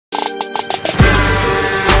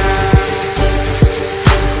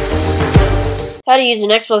How to use an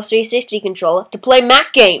Xbox 360 controller to play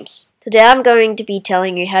Mac games. Today I'm going to be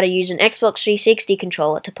telling you how to use an Xbox 360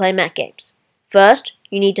 controller to play Mac games. First,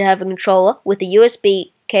 you need to have a controller with a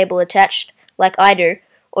USB cable attached like I do,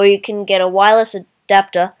 or you can get a wireless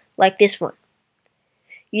adapter like this one.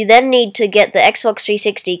 You then need to get the Xbox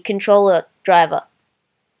 360 controller driver.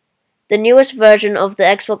 The newest version of the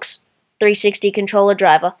Xbox 360 controller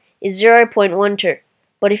driver is 0.12,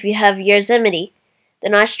 but if you have Yosemite,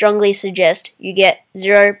 then I strongly suggest you get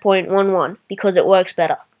 0.11 because it works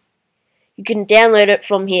better. You can download it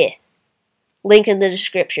from here. Link in the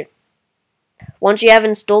description. Once you have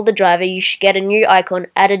installed the driver, you should get a new icon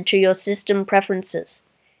added to your system preferences.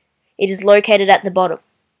 It is located at the bottom.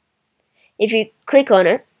 If you click on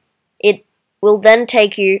it, it will then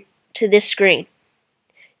take you to this screen.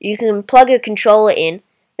 You can plug a controller in,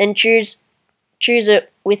 then choose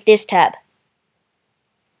it with this tab.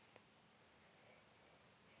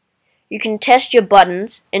 You can test your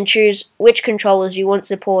buttons and choose which controllers you want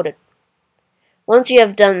supported. Once you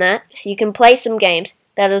have done that, you can play some games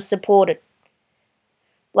that are supported,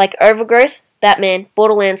 like Overgrowth, Batman,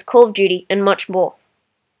 Borderlands, Call of Duty, and much more.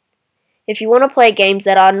 If you want to play games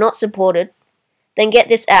that are not supported, then get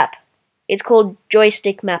this app. It's called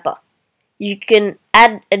Joystick Mapper. You can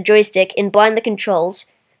add a joystick and bind the controls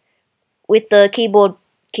with the keyboard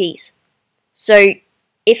keys. So,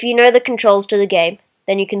 if you know the controls to the game,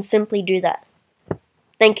 then you can simply do that.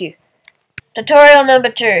 Thank you. Tutorial number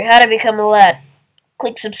 2, how to become a lad.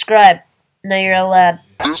 Click subscribe. Now you're a lad.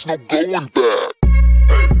 There's no going back.